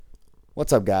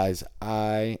What's up, guys?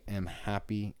 I am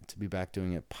happy to be back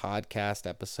doing a podcast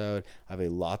episode. I have a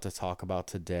lot to talk about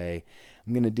today.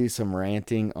 I'm going to do some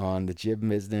ranting on the gym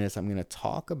business. I'm going to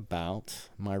talk about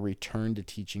my return to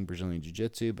teaching Brazilian Jiu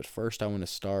Jitsu. But first, I want to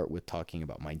start with talking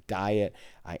about my diet.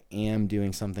 I am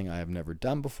doing something I have never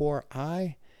done before.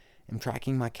 I am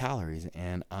tracking my calories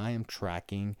and I am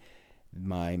tracking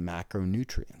my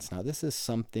macronutrients. Now, this is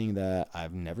something that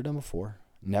I've never done before.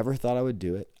 Never thought I would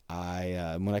do it.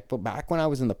 Back when I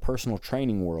was in the personal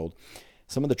training world,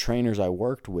 some of the trainers I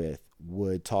worked with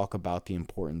would talk about the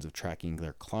importance of tracking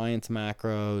their clients'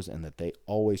 macros and that they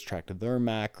always tracked their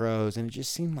macros. And it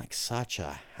just seemed like such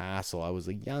a hassle. I was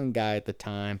a young guy at the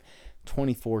time,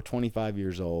 24, 25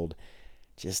 years old.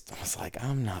 Just was like,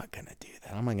 I'm not going to do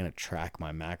that. I'm not going to track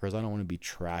my macros. I don't want to be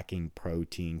tracking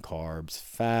protein, carbs,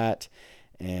 fat.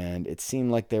 And it seemed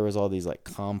like there was all these like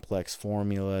complex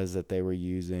formulas that they were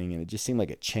using, and it just seemed like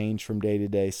it changed from day to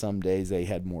day. Some days they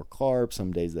had more carbs,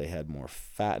 some days they had more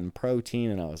fat and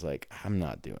protein, and I was like, I'm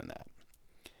not doing that.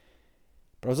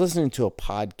 But I was listening to a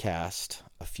podcast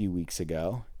a few weeks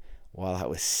ago while I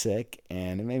was sick,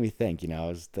 and it made me think. I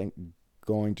was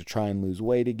going to try and lose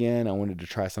weight again. I wanted to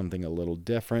try something a little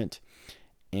different,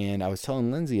 and I was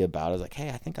telling Lindsay about it. I was like, hey,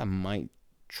 I think I might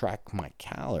track my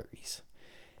calories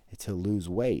to lose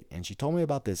weight. And she told me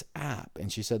about this app, and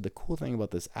she said the cool thing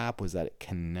about this app was that it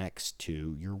connects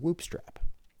to your Whoop strap.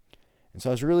 And so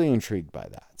I was really intrigued by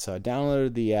that. So I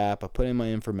downloaded the app, I put in my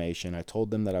information, I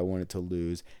told them that I wanted to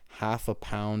lose half a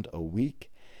pound a week,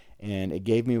 and it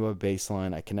gave me my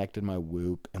baseline. I connected my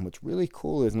Whoop, and what's really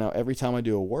cool is now every time I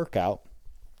do a workout,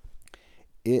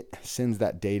 it sends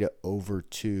that data over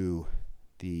to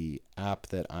the app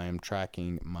that I am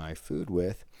tracking my food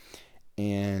with,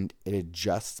 and it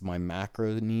adjusts my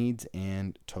macro needs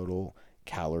and total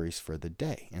calories for the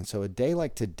day. And so a day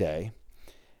like today,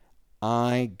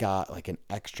 I got like an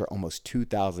extra almost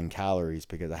 2,000 calories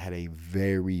because I had a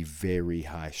very, very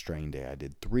high strain day. I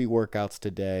did 3 workouts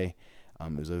today.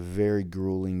 It was a very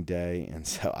grueling day, and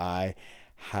so I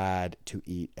had to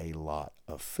eat a lot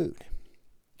of food.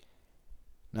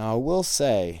 Now, I will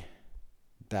say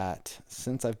that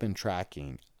since I've been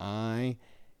tracking, I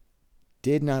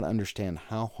did not understand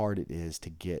how hard it is to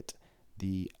get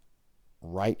the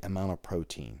right amount of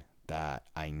protein that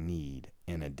I need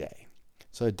in a day.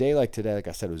 So a day like today, like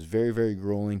I said, was very, very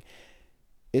grueling.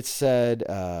 It said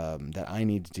that I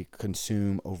needed to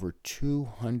consume over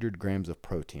 200 grams of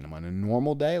protein. I'm on a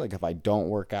normal day, like if I don't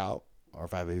work out or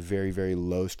if I have a very, very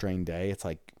low strain day, it's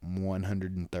like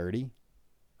 130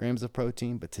 grams of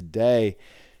protein. But today,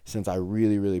 since I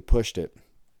really, really pushed it,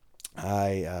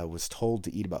 I was told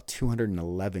to eat about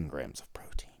 211 grams of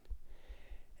protein.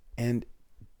 And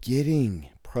getting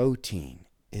protein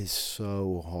is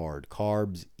so hard.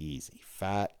 Carbs, easy.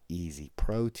 Fat, easy.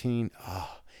 Protein,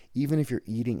 even if you're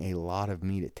eating a lot of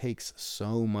meat, it takes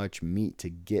so much meat to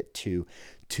get to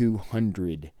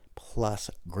 200 plus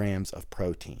grams of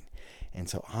protein. And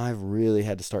so I've really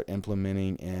had to start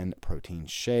implementing in protein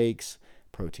shakes,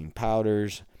 protein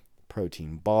powders,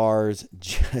 protein bars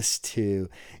just to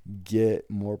get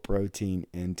more protein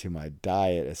into my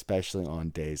diet, especially on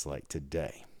days like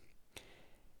today.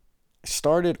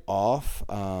 Started off,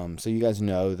 so you guys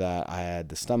know that I had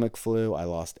the stomach flu. I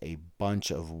lost a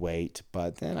bunch of weight,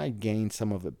 but then I gained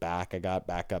some of it back. I got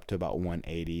back up to about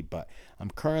 180, but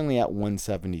I'm currently at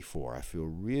 174. I feel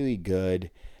really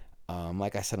good.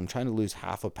 Like I said, I'm trying to lose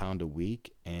half a pound a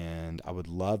week, and I would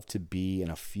love to be in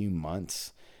a few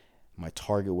months. My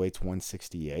target weight's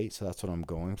 168, so that's what I'm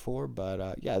going for.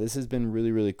 But yeah, this has been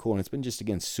really, really cool, and it's been just,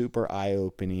 again, super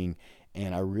eye-opening,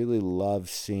 and I really love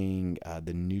seeing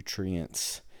the nutrient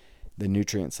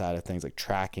side of things, like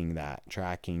tracking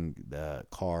the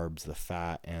carbs, the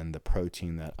fat, and the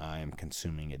protein that I am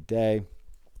consuming a day.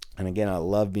 And again, I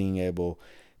love being able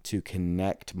to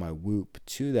connect my Whoop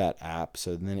to that app,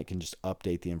 so then it can just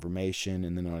update the information.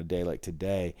 And then on a day like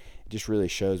today, it just really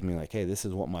shows me like, hey, this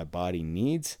is what my body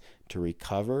needs to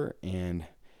recover and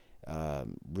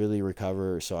really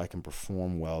recover so I can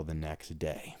perform well the next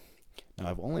day. Now,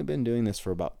 I've only been doing this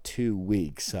for about 2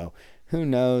 weeks, so who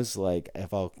knows, like,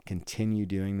 if I'll continue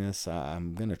doing this.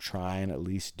 I'm going to try and at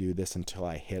least do this until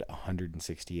I hit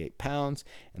 168 pounds,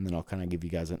 and then I'll kind of give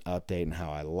you guys an update on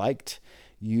how I liked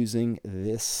using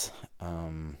this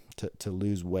to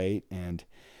lose weight. And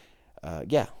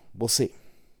yeah, we'll see.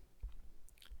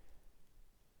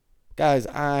 Guys,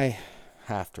 I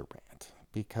have to rant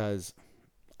because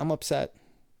I'm upset.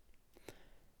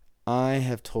 I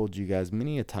have told you guys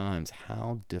many a times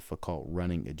how difficult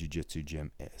running a jiu-jitsu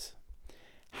gym is.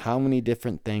 how many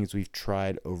different things we've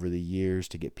tried over the years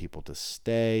to get people to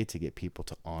stay, to get people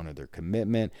to honor their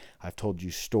commitment. I've told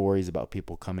you stories about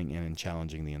people coming in and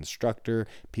challenging the instructor,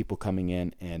 people coming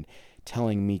in and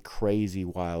telling me crazy,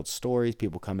 wild stories,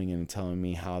 people coming in and telling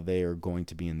me how they are going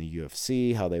to be in the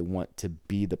UFC, how they want to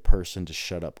be the person to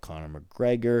shut up Conor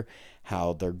McGregor,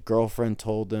 how their girlfriend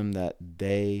told them that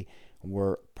they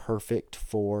were perfect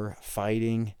for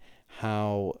fighting,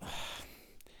 how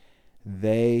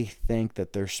they think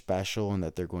that they're special and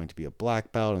that they're going to be a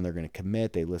black belt and they're going to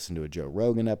commit. They listen to a Joe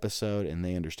Rogan episode and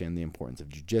they understand the importance of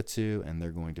jiu-jitsu and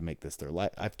they're going to make this their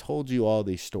life. I've told you all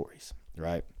these stories,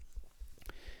 right?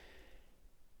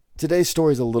 Today's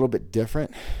story is a little bit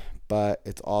different, but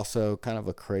it's also kind of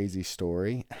a crazy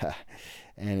story.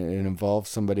 And it involves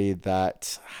somebody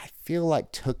that I feel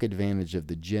like took advantage of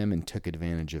the gym and took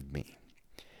advantage of me.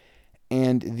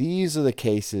 And these are the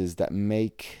cases that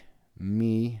make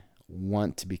me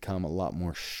want to become a lot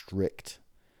more strict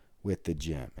with the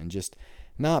gym and just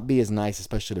not be as nice,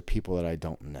 especially to people that I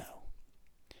don't know.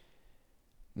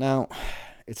 Now,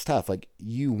 it's tough. Like,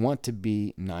 you want to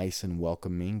be nice and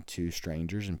welcoming to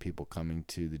strangers and people coming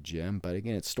to the gym. But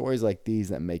again, it's stories like these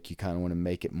that make you kind of want to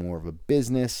make it more of a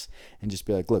business and just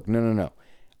be like, look, no.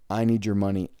 I need your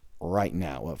money right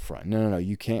now up front. No.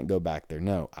 You can't go back there.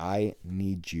 No, I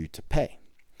need you to pay.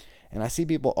 And I see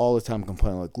people all the time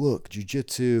complaining like, look,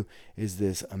 jiu-jitsu is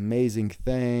this amazing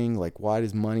thing. Like, why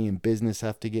does money and business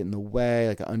have to get in the way?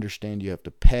 Like, I understand you have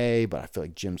to pay, but I feel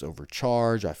like gyms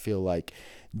overcharge. I feel like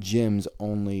gyms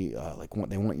only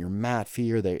they want your mat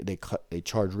fee, or they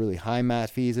charge really high mat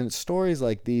fees. And it's stories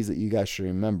like these that you guys should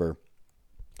remember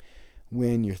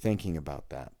when you're thinking about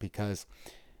that, because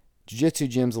jiu-jitsu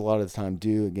gyms a lot of the time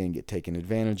do, again, get taken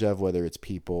advantage of, whether it's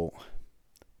people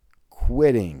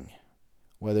quitting,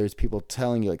 whether it's people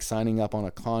telling you, like, signing up on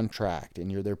a contract and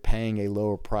they're paying a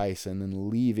lower price and then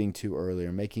leaving too early,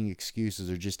 or making excuses,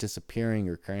 or just disappearing,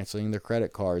 or canceling their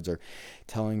credit cards, or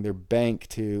telling their bank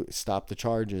to stop the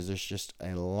charges. There's just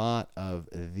a lot of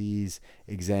these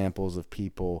examples of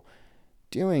people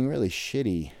doing really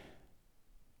shitty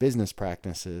business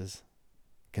practices,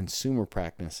 consumer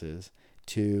practices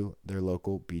to their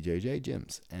local BJJ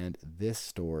gyms. And this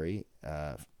story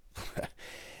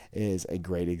is a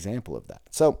great example of that.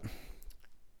 So,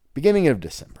 beginning of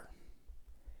December,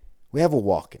 we have a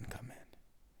walk-in come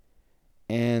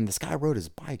in. And this guy rode his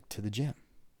bike to the gym.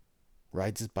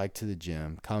 Rides his bike to the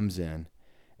gym, comes in,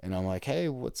 and I'm like, hey,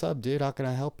 what's up, dude? How can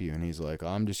I help you? And he's like,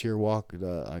 I'm just here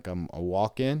I'm a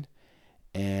walk-in,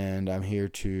 and I'm here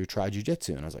to try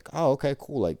jiu-jitsu. And I was like, oh, okay,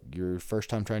 cool. Like, your first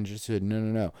time trying jiu-jitsu?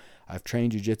 No. I've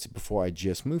trained jiu-jitsu before. I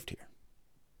just moved here.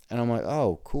 And I'm like,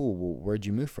 oh, cool. Well, where'd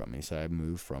you move from? And he said, I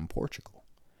moved from Portugal.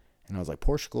 And I was like,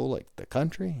 Portugal, like the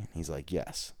country? And he's like,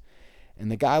 yes.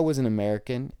 And the guy was an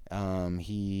American.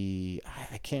 I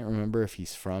can't remember if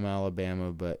he's from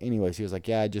Alabama, but anyways, he was like,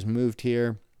 yeah, I just moved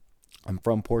here. I'm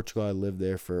from Portugal. I lived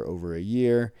there for over a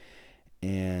year.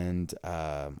 And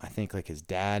I think like his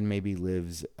dad maybe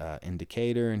lives in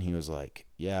Decatur. And he was like,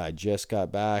 yeah, I just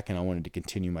got back and I wanted to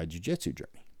continue my jiu-jitsu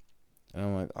journey. And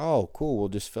I'm like, oh, cool. We'll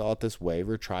just fill out this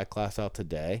waiver, try class out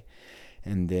today.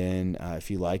 And then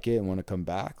if you like it and want to come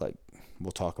back, like,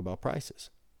 we'll talk about prices.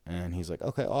 And he's like,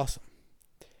 okay, awesome.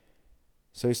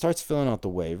 So he starts filling out the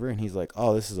waiver and he's like,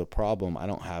 oh, this is a problem. I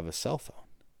don't have a cell phone.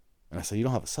 And I said, you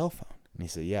don't have a cell phone? And he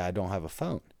said, yeah, I don't have a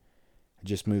phone. I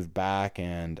just moved back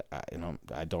and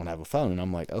I don't have a phone. And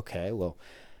I'm like, okay, well,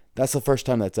 that's the first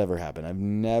time that's ever happened. I've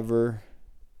never...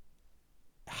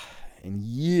 in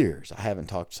years, I haven't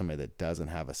talked to somebody that doesn't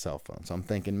have a cell phone. So I'm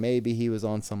thinking maybe he was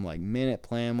on some like minute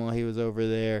plan while he was over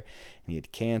there and he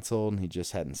had canceled and he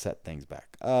just hadn't set things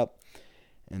back up.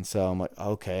 And so I'm like,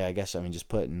 okay, I guess just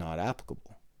put not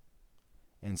applicable.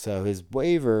 And so his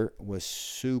waiver was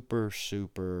super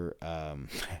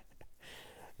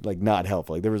like not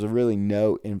helpful. Like, there was really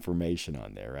no information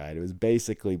on there, right? It was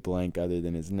basically blank other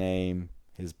than his name,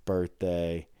 his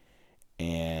birthday,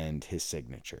 and his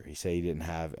signature. He said he didn't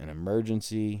have an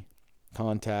emergency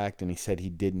contact, and he said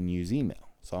he didn't use email.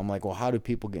 So I'm like, well, how do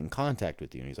people get in contact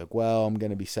with you? And he's like, well, I'm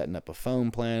going to be setting up a phone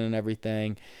plan and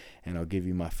everything, and I'll give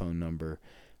you my phone number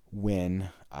when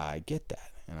I get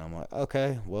that. And I'm like,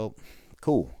 okay, well,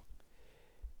 cool.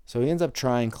 So he ends up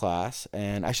trying class,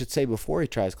 and I should say before he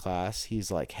tries class,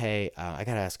 he's like, hey, I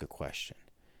got to ask a question.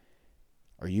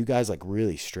 Are you guys like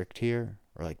really strict here?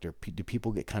 Or like, do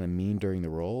people get kind of mean during the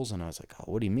rolls? And I was like,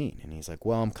 oh, what do you mean? And he's like,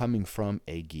 well, I'm coming from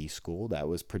a gi school that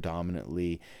was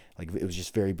predominantly, like, it was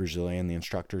just very Brazilian. The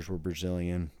instructors were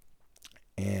Brazilian.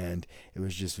 And it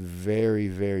was just very,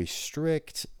 very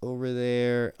strict over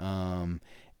there.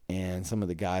 and some of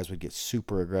the guys would get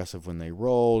super aggressive when they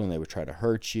rolled, and they would try to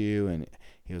hurt you. And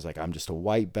he was like, I'm just a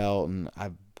white belt, and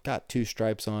I've got 2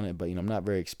 stripes on it, but I'm not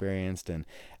very experienced, and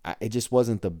it just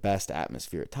wasn't the best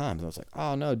atmosphere at times. And I was like,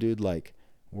 oh no, dude, like,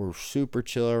 we're super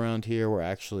chill around here. We're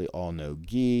actually all no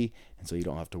gi, and so you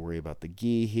don't have to worry about the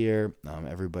gi here.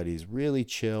 Everybody's really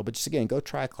chill. But just again, go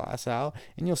try a class out,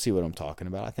 and you'll see what I'm talking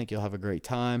about. I think you'll have a great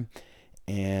time.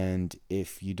 And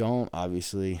if you don't,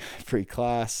 obviously, free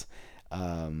class.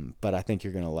 But I think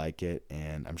you're going to like it,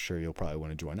 and I'm sure you'll probably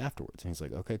want to join afterwards. And he's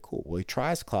like, okay, cool. Well, he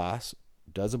tries class,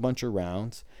 does a bunch of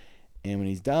rounds, and when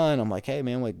he's done, I'm like, hey,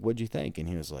 man, like, what'd you think? And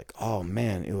he was like, oh,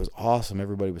 man, it was awesome.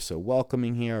 Everybody was so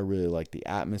welcoming here. I really like the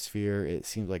atmosphere. It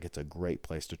seems like it's a great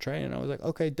place to train. And I was like,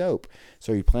 okay, dope.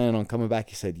 So are you planning on coming back?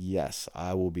 He said, yes,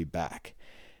 I will be back.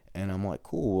 And I'm like,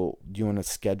 cool. Well, do you want to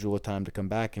schedule a time to come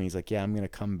back? And he's like, yeah, I'm going to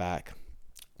come back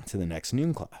to the next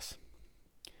noon class.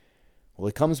 Well,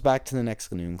 he comes back to the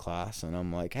next noon class, and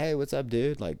I'm like, hey, what's up,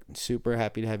 dude? Like, super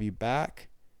happy to have you back.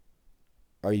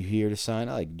 Are you here to sign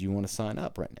up? Like, do you want to sign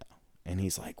up right now? And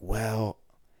he's like, well,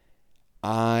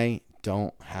 I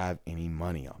don't have any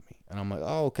money on me. And I'm like,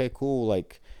 oh, okay, cool.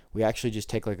 Like, we actually just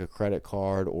take like a credit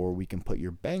card, or we can put your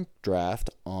bank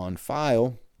draft on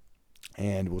file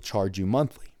and we'll charge you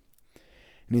monthly.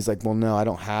 And he's like, well, no, I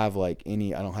don't have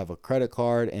a credit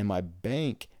card, and my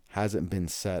bank hasn't been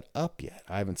set up yet.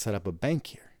 I haven't set up a bank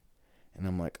here. And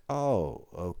I'm like, oh,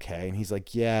 okay. And he's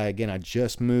like, yeah, again, I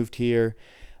just moved here.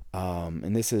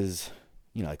 And this is,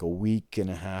 like a week and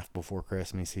a half before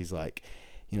Christmas. He's like,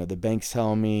 the bank's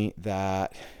telling me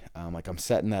that, like, I'm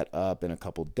setting that up in a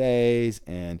couple days,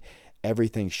 and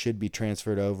everything should be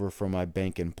transferred over from my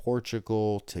bank in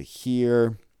Portugal to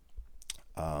here,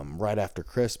 right after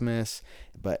Christmas.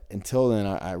 But until then,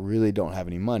 I really don't have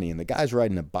any money. And the guy's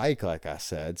riding a bike, like I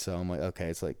said. So I'm like, okay,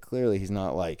 it's like, clearly he's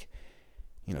not like,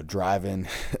 driving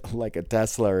like a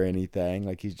Tesla or anything.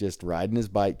 Like, he's just riding his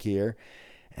bike here.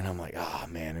 And I'm like, oh,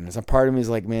 man. And some part of me is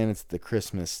like, man, it's the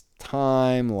Christmas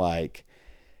time. Like,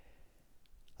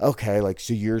 okay, like,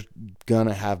 so you're going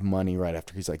to have money right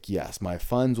after. He's like, yes, my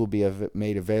funds will be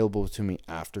made available to me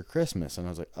after Christmas. And I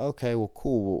was like, okay, well,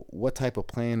 cool. Well, what type of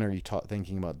plan are you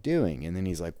thinking about doing? And then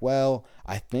he's like, well,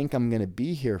 I think I'm going to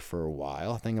be here for a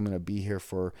while. I think I'm going to be here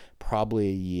for probably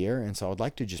a year. And so I would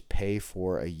like to just pay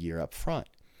for a year up front.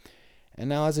 And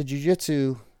now, as a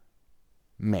jiu-jitsu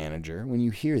manager, when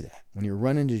you hear that, when you're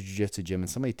running to a jiu-jitsu gym and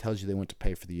somebody tells you they want to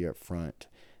pay for the year up front,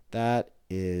 that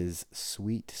is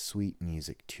sweet, sweet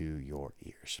music to your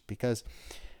ears. Because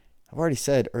I've already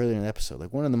said earlier in the episode,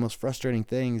 like, one of the most frustrating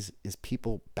things is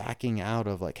people backing out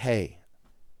of, like, hey,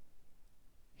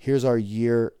 here's our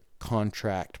year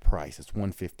contract price. It's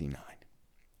 $159.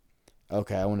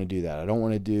 Okay, I want to do that. I don't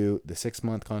want to do the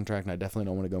 6-month contract, and I definitely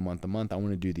don't want to go month to month. I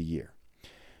want to do the year.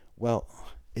 Well,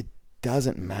 it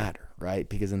doesn't matter, right?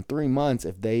 Because in 3 months,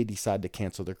 if they decide to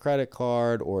cancel their credit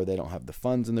card, or they don't have the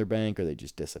funds in their bank, or they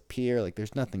just disappear, like,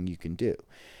 there's nothing you can do.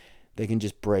 They can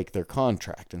just break their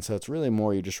contract. And so it's really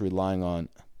more, you're just relying on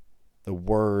the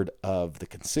word of the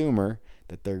consumer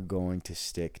that they're going to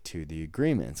stick to the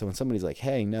agreement. And so when somebody's like,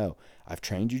 hey, no, I've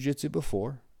trained jiu-jitsu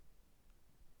before.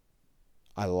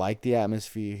 I like the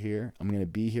atmosphere here. I'm going to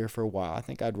be here for a while. I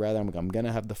think I'm going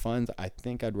to have the funds. I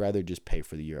think I'd rather just pay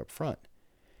for the year up front.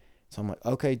 So I'm like,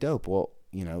 okay, dope. Well,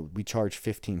 we charge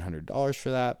 $1,500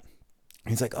 for that.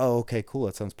 He's like, oh, okay, cool.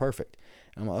 That sounds perfect.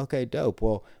 And I'm like, okay, dope.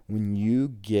 Well, when you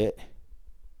get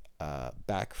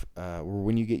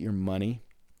when you get your money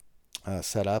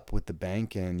set up with the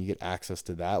bank and you get access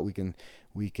to that, we can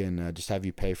just have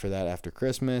you pay for that after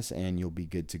Christmas, and you'll be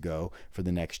good to go for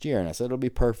the next year. And I said, it'll be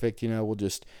perfect. We'll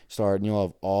just start, and you'll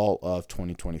have all of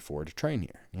 2024 to train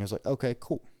here. And he was like, okay,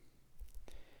 cool.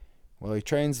 Well, he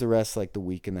trains the rest, like the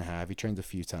week and a half. He trains a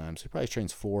few times. He probably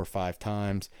trains 4 or 5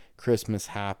 times. Christmas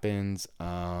happens.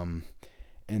 And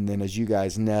then, as you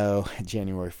guys know,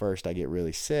 January 1st, I get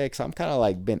really sick. So I'm kind of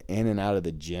like been in and out of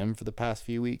the gym for the past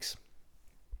few weeks.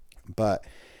 But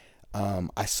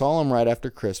I saw him right after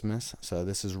Christmas. So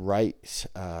this is right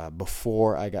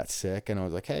before I got sick. And I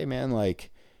was like, hey, man,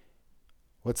 like,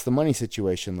 what's the money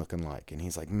situation looking like? And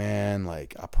he's like, man,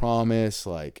 like, I promise,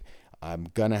 like, I'm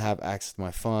going to have access to my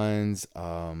funds.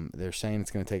 They're saying it's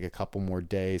going to take a couple more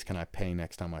days. Can I pay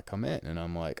next time I come in? And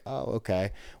I'm like, oh,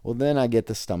 okay. Well, then I get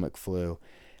the stomach flu.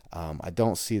 I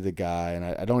don't see the guy, and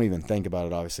I don't even think about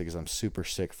it, obviously, because I'm super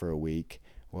sick for a week.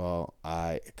 Well,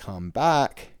 I come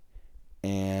back,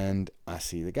 and I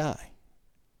see the guy.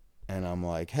 And I'm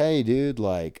like, hey, dude,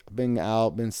 like, I've been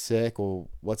out, been sick. Well,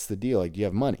 what's the deal? Like, do you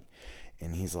have money?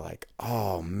 And he's like,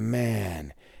 oh,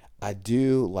 man, I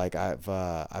do. Like, I've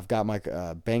got my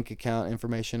bank account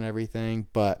information and everything,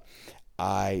 but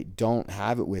I don't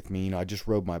have it with me. I just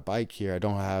rode my bike here. I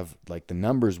don't have like the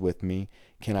numbers with me.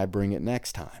 Can I bring it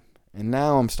next time? And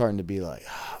now I'm starting to be like,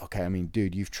 okay, I mean,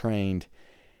 dude, you've trained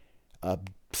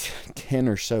 10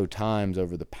 or so times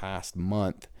over the past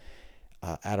month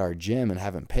at our gym and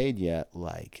haven't paid yet.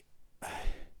 Like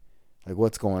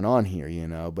what's going on here,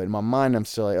 But in my mind, I'm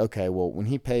still like, okay, well, when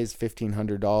he pays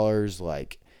 $1,500,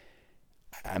 like,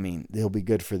 I mean, he'll be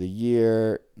good for the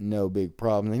year, no big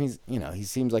problem. And he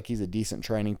seems like he's a decent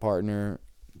training partner.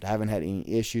 I haven't had any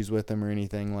issues with him or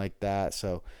anything like that.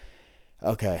 So,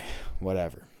 okay,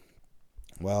 whatever.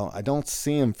 Well, I don't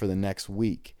see him for the next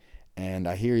week. And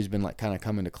I hear he's been like kind of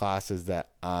coming to classes that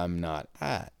I'm not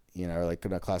at, or like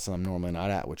the classes I'm normally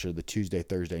not at, which are the Tuesday,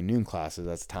 Thursday, noon classes.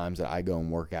 That's times that I go and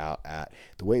work out at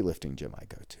the weightlifting gym I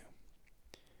go to.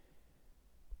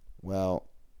 Well,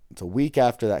 it's a week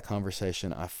after that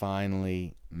conversation, I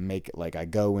finally make it, like I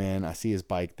go in, I see his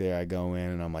bike there, I go in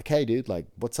and I'm like, hey dude, like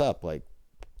what's up? Like,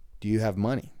 do you have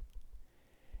money?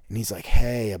 And he's like,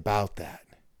 hey, about that.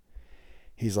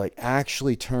 He's like,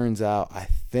 actually turns out I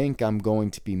think I'm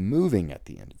going to be moving at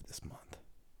the end of this month.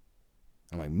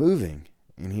 I'm like, moving?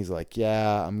 And he's like,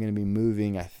 yeah, I'm going to be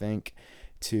moving, I think,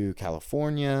 to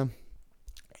California.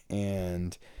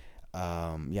 And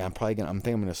yeah, I'm thinking I'm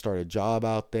going to start a job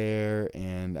out there.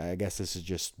 And I guess this is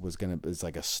just it's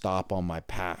like a stop on my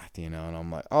path, And I'm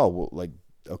like, oh, well, like,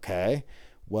 okay,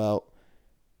 well,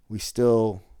 we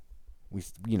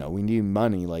need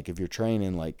money. Like if you're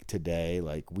training like today,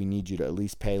 like we need you to at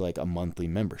least pay like a monthly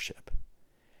membership.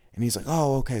 And he's like,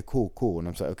 oh, okay, cool. And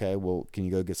I'm like, okay, well, can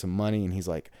you go get some money? And he's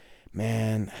like,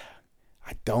 man,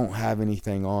 I don't have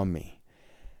anything on me.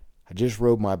 I just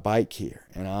rode my bike here.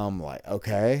 And I'm like,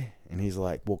 okay. And he's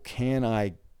like, well, can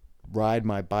I ride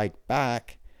my bike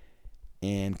back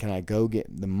and can I go get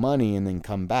the money and then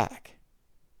come back?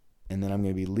 And then I'm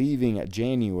going to be leaving at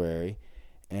January.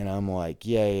 And I'm like,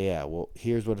 yeah. Well,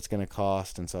 here's what it's going to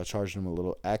cost. And so I charged him a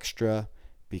little extra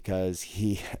because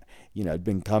he, had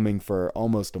been coming for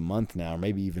almost a month now, or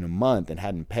maybe even a month and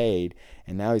hadn't paid.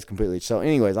 And now he's completely. So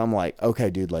anyways, I'm like, okay,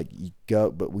 dude, like you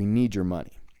go, but we need your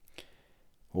money.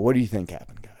 Well, what do you think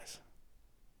happened, guys?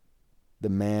 The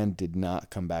man did not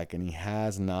come back and he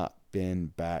has not been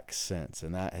back since.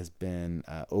 And that has been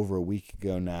over a week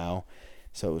ago now.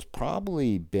 So it's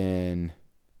probably been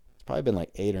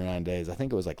like 8 or 9 days. I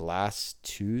think it was like last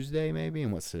Tuesday maybe.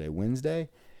 And what's today? Wednesday.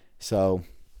 So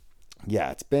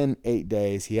yeah, it's been 8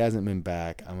 days. He hasn't been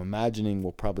back. I'm imagining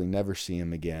we'll probably never see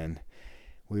him again.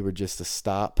 We were just a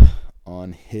stop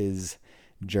on his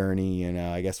journey,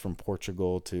 I guess from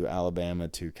Portugal to Alabama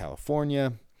to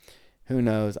California. Who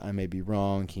knows? I may be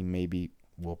wrong. He maybe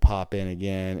will pop in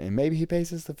again and maybe he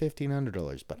pays us the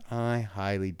 $1,500, but I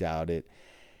highly doubt it.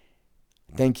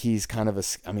 I think he's kind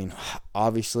of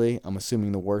obviously, I'm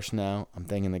assuming the worst now. I'm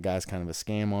thinking the guy's kind of a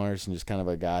scam artist and just kind of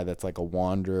a guy that's like a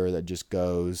wanderer that just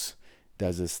goes,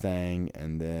 does his thing,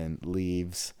 and then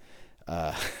leaves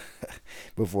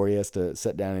before he has to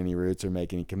set down any roots or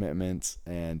make any commitments.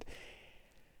 And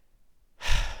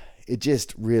it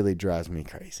just really drives me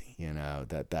crazy,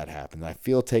 that happens. I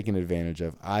feel taken advantage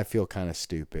of. I feel kind of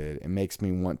stupid. It makes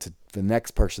me want to, the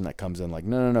next person that comes in, like,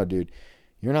 no, dude,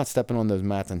 you're not stepping on those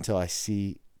mats until I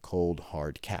see cold,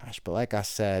 hard cash. But like I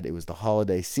said, it was the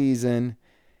holiday season.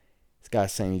 This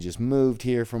guy's saying he just moved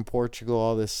here from Portugal,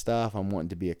 all this stuff. I'm wanting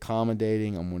to be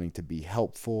accommodating. I'm wanting to be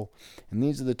helpful. And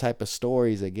these are the type of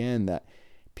stories, again, that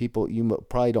people, you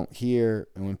probably don't hear.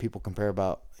 And when people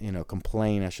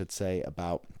complain, I should say,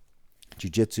 about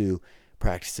jiu-jitsu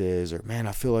practices, or, man,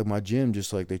 I feel like my gym,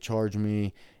 just like they charge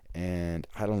me. And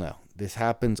I don't know. This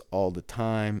happens all the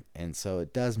time. And so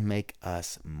it does make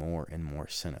us more and more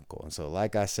cynical. And so,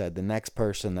 like I said, the next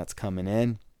person that's coming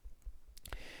in,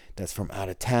 that's from out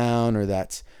of town or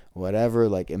that's whatever,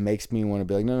 like, it makes me want to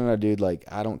be like, no, dude, like,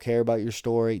 I don't care about your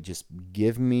story. Just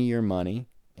give me your money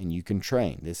and you can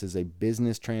train. This is a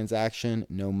business transaction.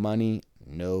 No money,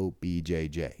 no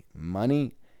BJJ.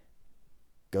 Money,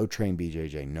 go train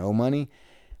BJJ. No money,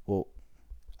 well,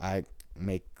 I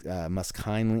must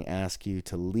kindly ask you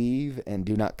to leave and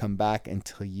do not come back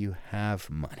until you have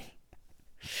money.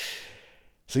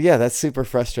 So yeah, that's super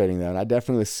frustrating though. And I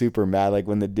definitely was super mad. Like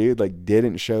when the dude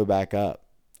didn't show back up,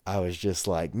 I was just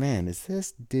like, man, is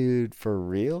this dude for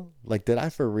real? Like, did I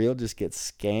for real just get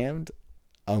scammed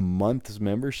a month's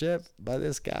membership by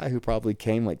this guy who probably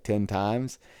came like 10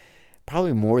 times?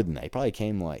 Probably more than that. He probably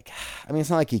came it's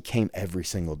not like he came every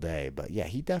single day, but yeah,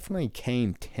 he definitely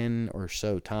came 10 or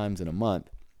so times in a month,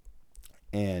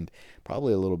 and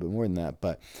probably a little bit more than that.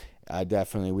 But we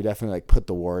definitely put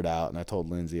the word out, and I told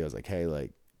Lindsay, I was like, hey,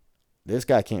 this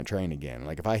guy can't train again.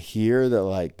 Like if I hear that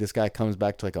like this guy comes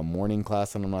back to like a morning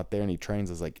class and I'm not there and he trains,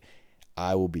 I was like,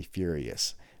 I will be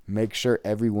furious. Make sure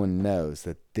everyone knows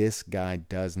that this guy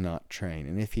does not train.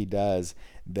 And if he does,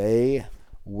 they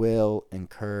will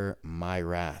incur my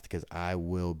wrath because I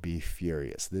will be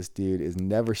furious. This dude is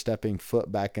never stepping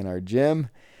foot back in our gym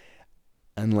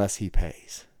unless he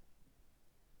pays.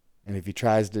 And if he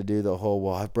tries to do the whole,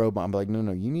 well, bro, I'm like,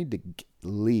 no, you need to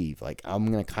leave. Like,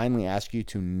 I'm going to kindly ask you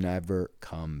to never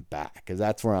come back because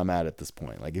that's where I'm at this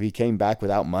point. Like, if he came back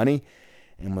without money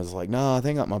and was like, no, I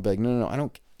think I'll be like, no, I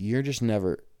don't, you're just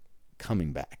never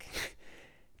coming back.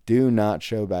 Do not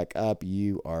show back up.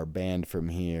 You are banned from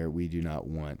here. We do not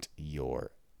want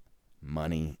your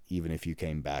money. Even if you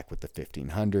came back with the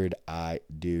 1,500, I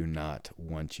do not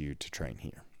want you to train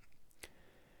here.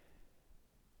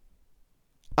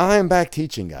 I am back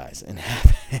teaching, guys, and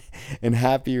in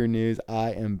happier news,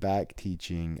 I am back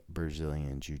teaching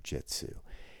Brazilian Jiu-Jitsu.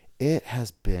 It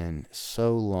has been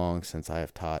so long since I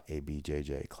have taught a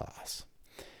BJJ class.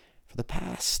 For the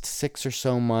past 6 or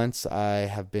so months, I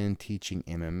have been teaching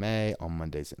MMA on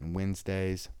Mondays and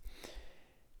Wednesdays.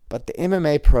 But the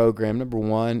MMA program, number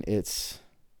one, it's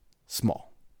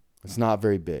small. It's not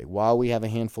very big. While we have a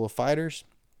handful of fighters,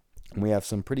 and we have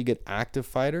some pretty good active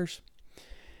fighters,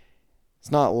 it's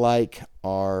not like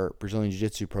our Brazilian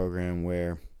Jiu-Jitsu program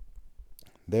where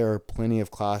there are plenty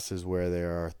of classes where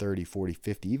there are 30, 40,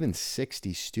 50, even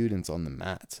 60 students on the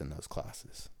mats in those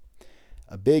classes.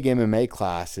 A big MMA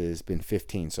class has been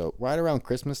 15. So right around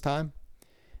Christmas time,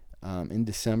 in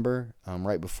December,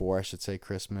 right before, I should say,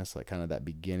 Christmas, like kind of that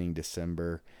beginning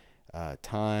December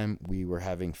time, we were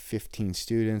having 15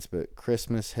 students, but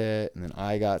Christmas hit, and then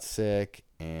I got sick,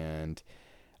 and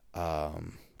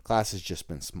class has just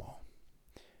been small.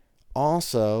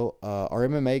 Also, our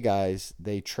MMA guys,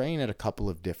 they train at a couple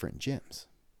of different gyms.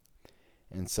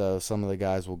 And so some of the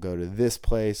guys will go to this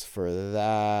place for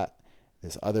that,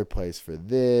 this other place for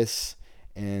this.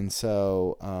 And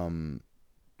so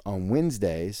on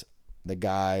Wednesdays, the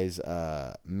guys,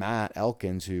 Matt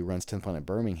Elkins, who runs 10th Planet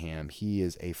Birmingham, he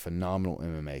is a phenomenal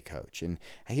MMA coach. And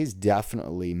he's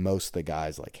definitely most of the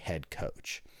guys like head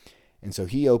coach. And so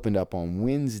he opened up on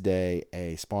Wednesday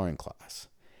a sparring class.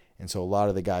 And so a lot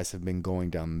of the guys have been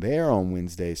going down there on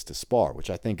Wednesdays to spar,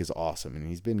 which I think is awesome. And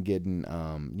he's been getting,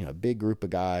 a big group of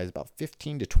guys, about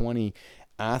 15 to 20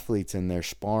 athletes in there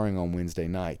sparring on Wednesday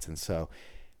nights. And so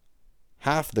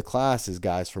half the class is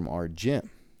guys from our gym,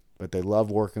 but they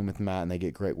love working with Matt and they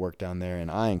get great work down there.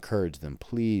 And I encourage them,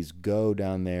 please go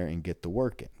down there and get the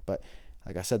work in. But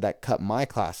like I said, that cut my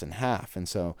class in half. And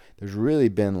so there's really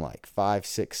been like 5,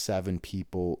 6, 7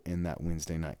 people in that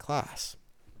Wednesday night class.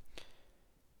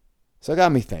 So it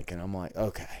got me thinking. I'm like,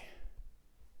 okay.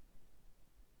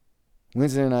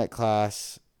 Wednesday night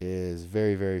class is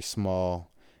very, very small.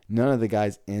 None of the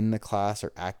guys in the class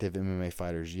are active MMA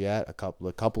fighters yet. A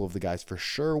couple of the guys for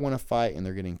sure want to fight, and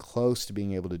they're getting close to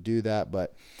being able to do that.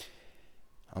 But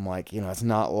I'm like, it's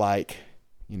not like,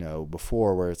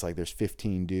 before where it's like there's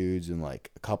 15 dudes and like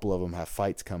a couple of them have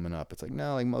fights coming up. It's like,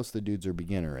 no, like most of the dudes are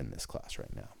beginner in this class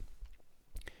right now.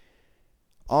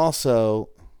 Also,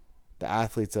 the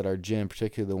athletes at our gym,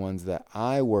 particularly the ones that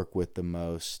I work with the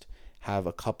most, have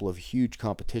a couple of huge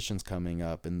competitions coming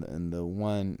up. And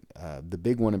the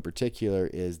big one in particular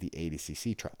is the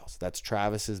ADCC trials. That's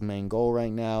Travis's main goal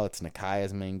right now. It's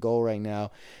Nakaya's main goal right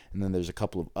now. And then there's a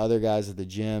couple of other guys at the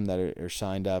gym that are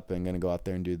signed up and going to go out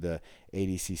there and do the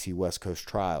ADCC West Coast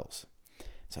trials.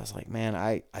 So I was like, man,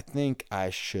 I think I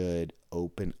should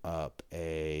open up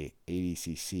a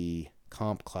ADCC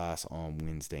comp class on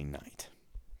Wednesday night.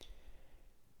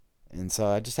 And so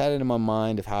I just had it in my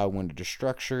mind of how I wanted to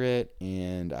structure it,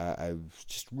 and I was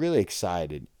just really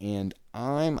excited. And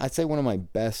I'd say one of my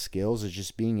best skills is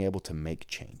just being able to make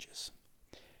changes.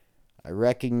 I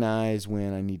recognize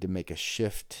when I need to make a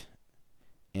shift,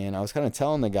 and I was kind of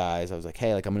telling the guys, I was like,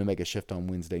 hey, I'm going to make a shift on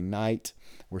Wednesday night.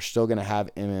 We're still going to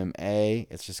have MMA.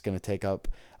 It's just going to take up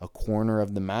a corner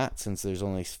of the mat since there's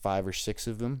only 5 or 6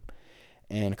 of them.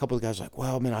 And a couple of guys were like,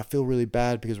 well, man, I feel really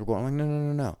bad because we're going. I'm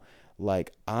like, no.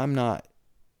 Like, I'm not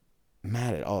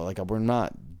mad at all. Like, we're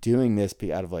not doing this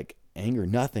out of, like, anger,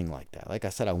 nothing like that. Like I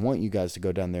said, I want you guys to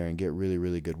go down there and get really,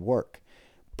 really good work.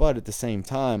 But at the same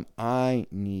time, I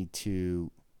need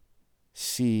to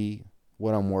see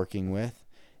what I'm working with.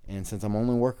 And since I'm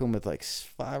only working with, like,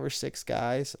 5 or 6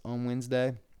 guys on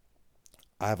Wednesday,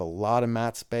 I have a lot of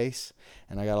mat space,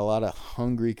 and I got a lot of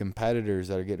hungry competitors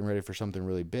that are getting ready for something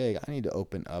really big. I need to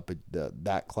open up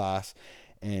that class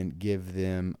and give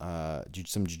them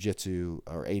some jiu-jitsu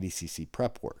or ADCC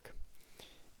prep work.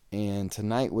 And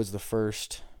tonight was the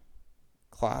first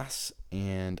class,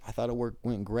 and I thought it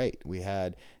went great. We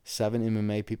had 7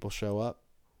 MMA people show up.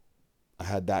 I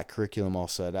had that curriculum all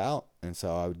set out, and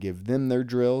so I would give them their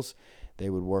drills. They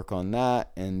would work on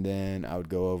that, and then I would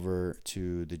go over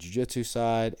to the jiu-jitsu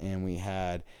side, and we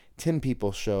had 10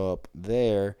 people show up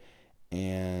there,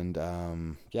 and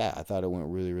I thought it went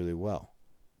really, really well.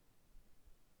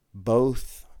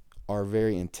 Both are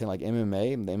very intense. Like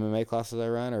MMA, the MMA classes I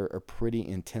run are pretty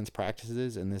intense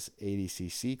practices, and this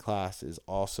ADCC class is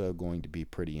also going to be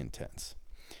pretty intense.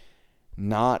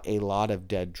 Not a lot of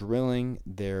dead drilling.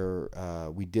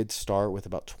 We did start with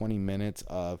about 20 minutes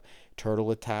of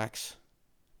turtle attacks,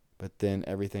 but then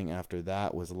everything after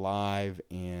that was live,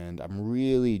 and I'm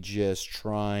really just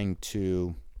trying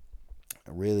to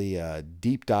really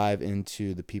deep dive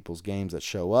into the people's games that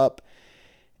show up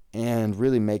and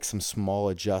really make some small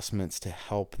adjustments to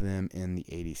help them in the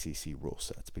ADCC rule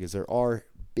sets, because there are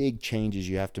big changes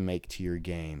you have to make to your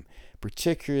game,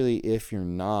 particularly if you're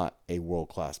not a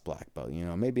world-class black belt. You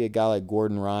know, maybe a guy like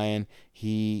Gordon Ryan,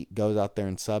 he goes out there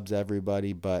and subs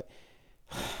everybody, but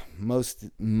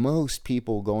most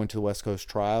people going to the West Coast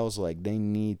trials, like, they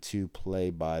need to play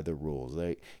by the rules.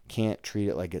 They can't treat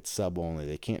it like it's sub only.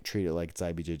 They can't treat it like it's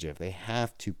IBJJF. They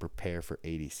have to prepare for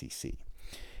ADCC.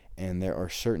 And there are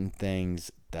certain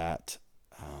things that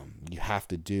you have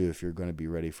to do if you're going to be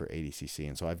ready for ADCC.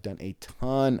 And so I've done a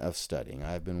ton of studying.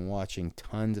 I've been watching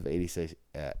tons of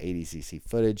ADCC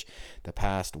footage the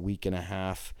past week and a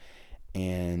half.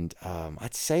 And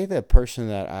I'd say the person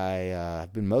that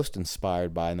I've been most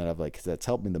inspired by and that's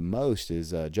helped me the most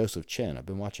is Joseph Chin. I've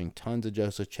been watching tons of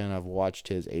Joseph Chin. I've watched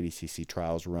his ADCC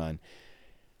trials run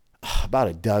about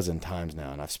a dozen times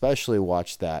now. And I've especially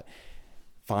watched that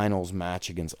finals match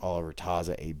against Oliver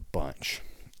Taza a bunch.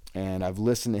 And I've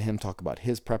listened to him talk about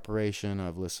his preparation.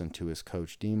 I've listened to his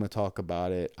coach Dima talk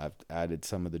about it. I've added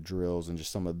some of the drills and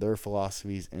just some of their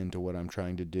philosophies into what I'm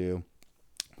trying to do.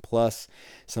 Plus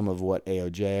some of what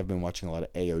AOJ. I've been watching a lot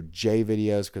of AOJ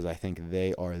videos because I think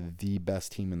they are the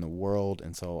best team in the world.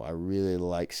 And so I really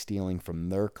like stealing from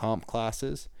their comp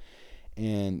classes.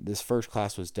 And this first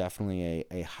class was definitely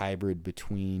a hybrid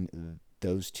between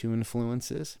those two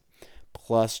influences,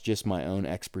 plus just my own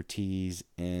expertise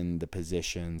in the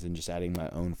positions and just adding my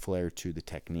own flair to the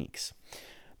techniques.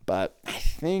 But I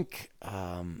think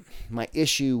my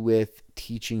issue with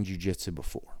teaching jiu-jitsu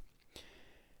before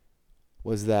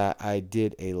was that I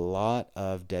did a lot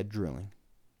of dead drilling.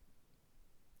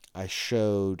 I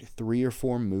showed 3 or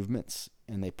 4 movements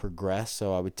and they progressed.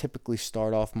 So I would typically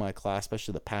start off my class,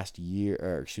 especially the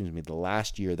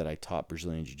last year that I taught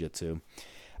Brazilian Jiu-Jitsu.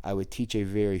 I would teach a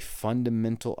very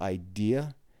fundamental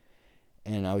idea,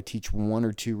 and I would teach 1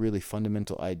 or 2 really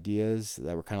fundamental ideas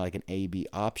that were kind of like an A-B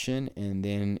option, and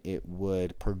then it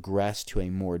would progress to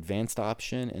a more advanced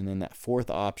option, and then that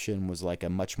 4th option was like a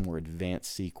much more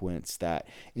advanced sequence that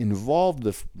involved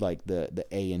the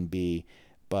A and B,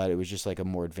 but it was just like a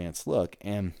more advanced look.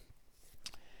 And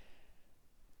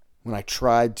when I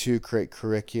tried to create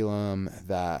curriculum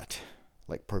that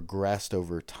like progressed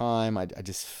over time, I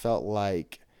just felt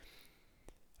like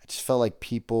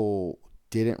people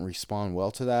didn't respond well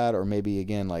to that. Or maybe,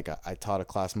 again, like I taught a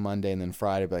class Monday and then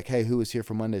Friday, like, hey, who was here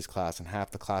for Monday's class? And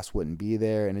half the class wouldn't be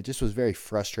there. And it just was very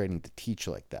frustrating to teach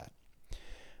like that.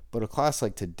 But a class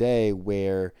like today,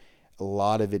 where a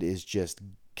lot of it is just,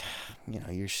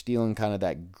 you're stealing kind of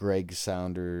that Greg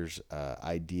Saunders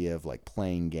idea of like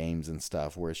playing games and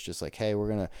stuff, where it's just like, hey, we're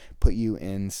going to put you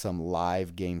in some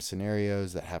live game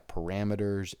scenarios that have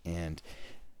parameters, and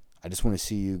I just want to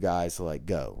see you guys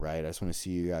go, right? I just want to see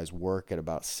you guys work at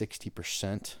about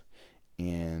 60%,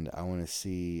 and I want to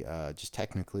see just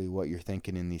technically what you're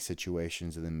thinking in these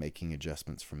situations, and then making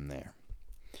adjustments from there.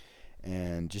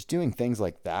 And just doing things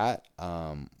like that,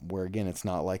 where, again, it's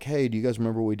not like, hey, do you guys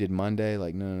remember what we did Monday?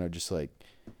 Like, no, just like,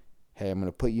 hey, I'm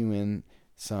going to put you in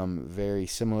some very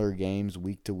similar games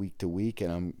week to week to week,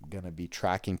 and I'm going to be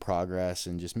tracking progress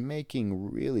and just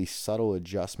making really subtle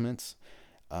adjustments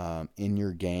in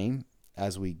your game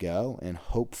as we go. And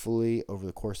hopefully over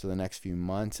the course of the next few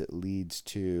months, it leads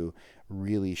to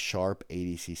really sharp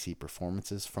ADCC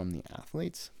performances from the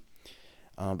athletes.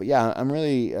 But yeah, I'm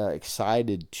really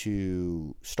excited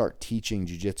to start teaching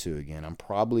jiu-jitsu again. I'm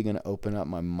probably going to open up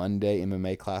my Monday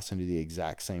MMA class and do the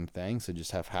exact same thing. So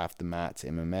just have half the mats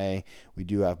MMA. We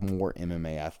do have more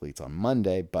MMA athletes on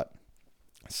Monday, but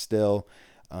still,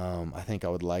 I think I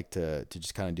would like to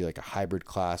just kind of do like a hybrid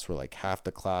class where like half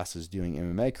the class is doing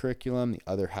MMA curriculum, the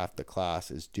other half the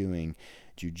class is doing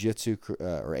jiu-jitsu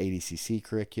or ADCC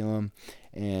curriculum.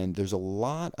 And there's a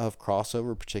lot of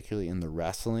crossover, particularly in the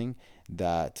wrestling,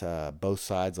 that both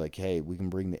sides, like, hey, we can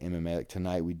bring the MMA. Like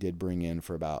tonight we did bring in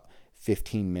for about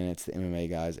 15 minutes. The MMA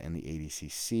guys and the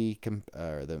ADCC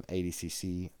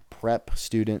prep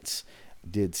students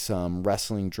did some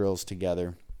wrestling drills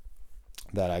together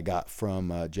that I got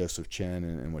from Joseph Chen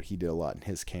and what he did a lot in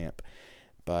his camp.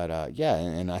 But yeah,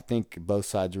 and I think both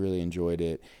sides really enjoyed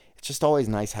it. It's just always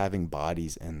nice having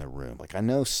bodies in the room. Like, I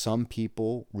know some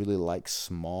people really like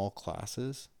small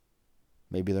classes.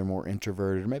 Maybe they're more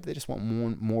introverted, or maybe they just want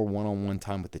more one-on-one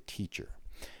time with the teacher.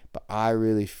 But I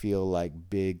really feel like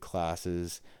big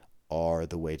classes are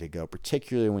the way to go,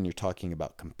 particularly when you're talking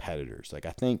about competitors. Like,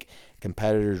 I think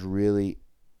competitors really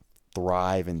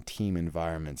thrive in team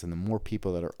environments, and the more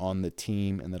people that are on the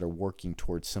team and that are working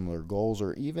towards similar goals,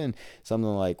 or even something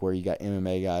like where you got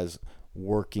MMA guys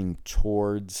working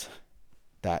towards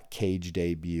that cage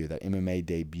debut, that MMA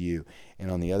debut,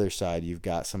 and on the other side you've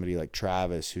got somebody like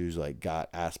Travis who's like got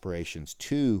aspirations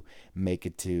to make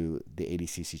it to the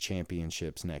ADCC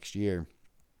championships next year,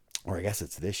 or I guess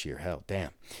it's this year, hell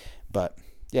damn. But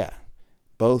yeah,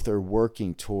 both are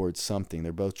working towards something.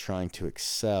 They're both trying to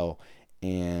excel,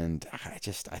 and I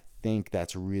think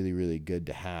that's really, really good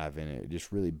to have, and it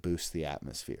just really boosts the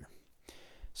atmosphere.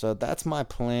 So that's my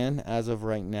plan as of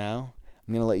right now.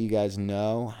 I'm going to let you guys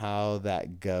know how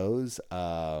that goes.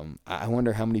 I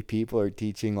wonder how many people are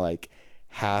teaching like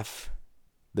half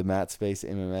the mat space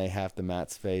MMA, half the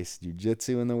mat space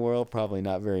jiu-jitsu in the world. Probably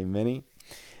not very many.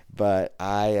 But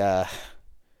I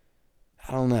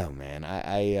don't know, man.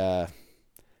 I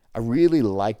really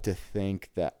like to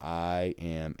think that I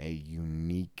am a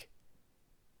unique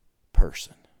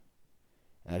person.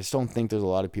 And I just don't think there's a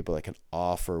lot of people that can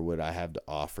offer what I have to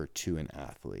offer to an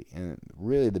athlete. And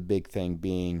really the big thing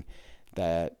being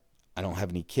that I don't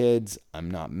have any kids. I'm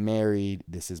not married.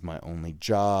 This is my only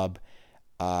job.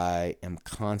 I am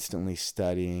constantly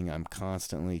studying. I'm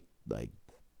constantly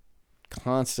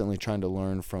trying to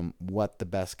learn from what the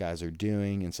best guys are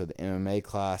doing. And so the MMA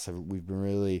class, we've been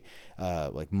really,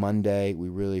 like Monday, we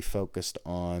really focused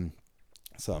on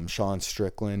some Sean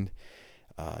Strickland,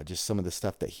 just some of the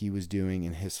stuff that he was doing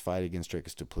in his fight against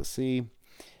Dricus du Plessis.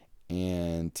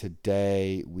 And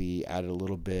today we added a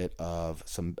little bit of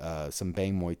some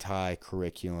Bang Muay Thai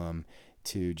curriculum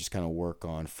to just kind of work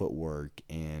on footwork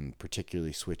and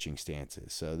particularly switching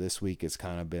stances. So this week it's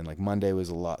kind of been like Monday was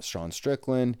a lot Sean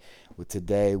Strickland. With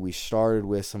today we started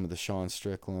with some of the Sean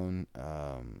Strickland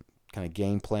kind of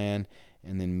game plan,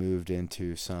 and then moved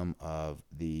into some of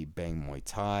the Bang Muay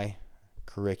Thai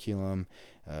curriculum.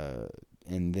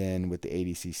 And then with the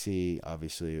ADCC,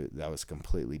 obviously that was a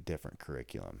completely different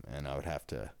curriculum, and I would have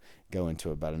to go into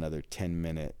about another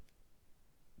 10-minute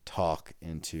talk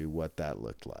into what that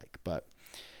looked like. But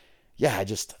yeah,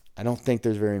 I don't think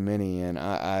there's very many, and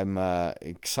I'm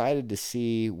excited to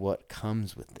see what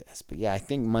comes with this. But yeah, I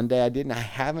think Monday I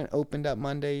haven't opened up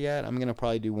Monday yet. I'm gonna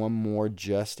probably do one more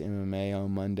just MMA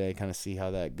on Monday, kind of see how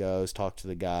that goes, talk to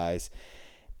the guys,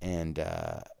 and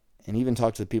even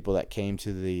talk to the people that came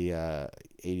to the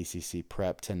ADCC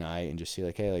prep tonight, and just see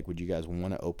like, hey, like, would you guys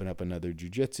want to open up another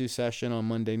jiu-jitsu session on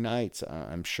Monday nights?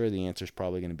 I'm sure the answer is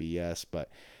probably going to be yes,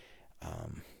 but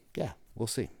yeah, we'll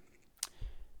see.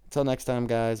 Until next time,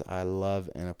 guys, I love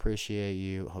and appreciate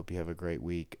you. Hope you have a great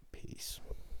week. Peace.